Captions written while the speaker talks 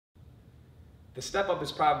The step up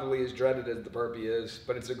is probably as dreaded as the burpee is,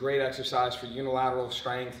 but it's a great exercise for unilateral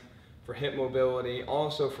strength, for hip mobility,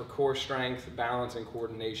 also for core strength, balance, and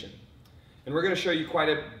coordination. And we're going to show you quite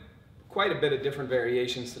a bit of different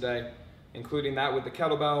variations today, including that with the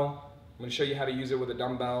kettlebell. I'm going to show you how to use it with a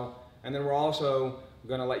dumbbell, and then we're also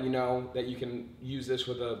going to let you know that you can use this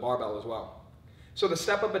with a barbell as well. So the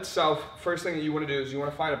step up itself, first thing that you want to do is you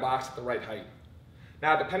want to find a box at the right height.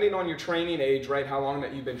 Now, depending on your training age, right, how long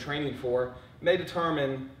that you've been training for, may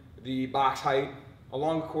determine the box height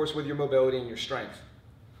along, of course, with your mobility and your strength.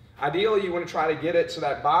 Ideally, you want to try to get it so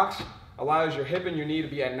that box allows your hip and your knee to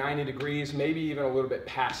be at 90 degrees, maybe even a little bit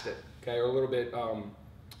past it, okay, or a little bit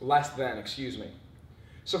less than, excuse me.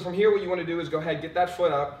 So from here, what you want to do is go ahead, get that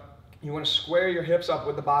foot up. You want to square your hips up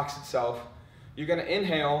with the box itself. You're going to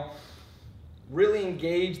inhale, really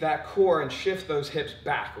engage that core and shift those hips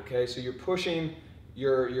back, okay? So you're pushing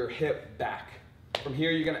your hip back. From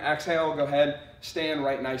here, you're going to exhale, go ahead, stand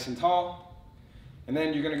right nice and tall. And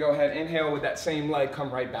then you're going to go ahead, inhale with that same leg,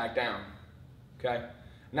 come right back down, okay?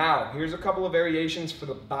 Now, here's a couple of variations for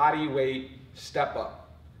the body weight step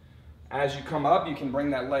up. As you come up, you can bring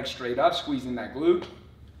that leg straight up, squeezing that glute.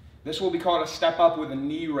 This will be called a step up with a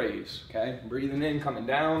knee raise, okay? Breathing in, coming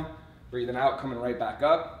down, breathing out, coming right back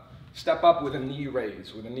up. Step up with a knee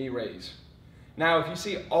raise, Now, if you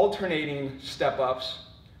see alternating step ups,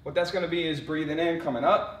 what that's going to be is breathing in, coming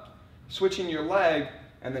up, switching your leg,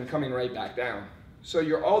 and then coming right back down. So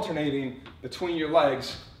you're alternating between your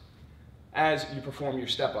legs as you perform your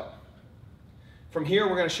step up. From here,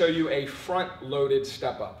 we're going to show you a front-loaded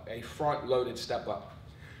step up,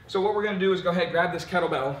 So what we're going to do is go ahead, grab this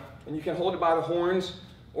kettlebell, and you can hold it by the horns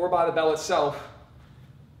or by the bell itself.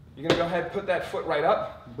 You're going to go ahead, put that foot right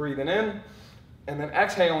up, breathing in, and then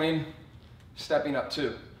exhaling, stepping up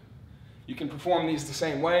too. You can perform these the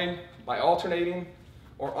same way by alternating,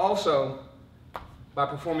 or also by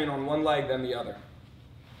performing on one leg then the other.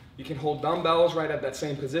 You can hold dumbbells right at that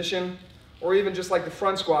same position, or even just like the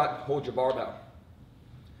front squat, hold your barbell.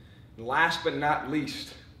 And last but not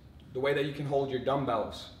least, the way that you can hold your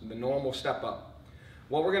dumbbells, the normal step up.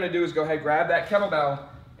 What we're going to do is go ahead, grab that kettlebell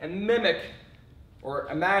and mimic or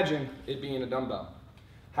imagine it being a dumbbell.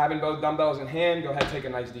 Having both dumbbells in hand, go ahead, take a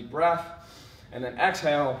nice deep breath, and then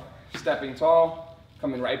exhale, stepping tall,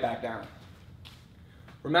 coming right back down.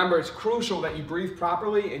 Remember, it's crucial that you breathe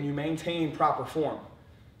properly and you maintain proper form.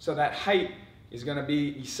 So that height is going to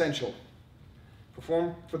be essential.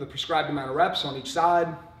 Perform for the prescribed amount of reps on each side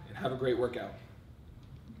and have a great workout.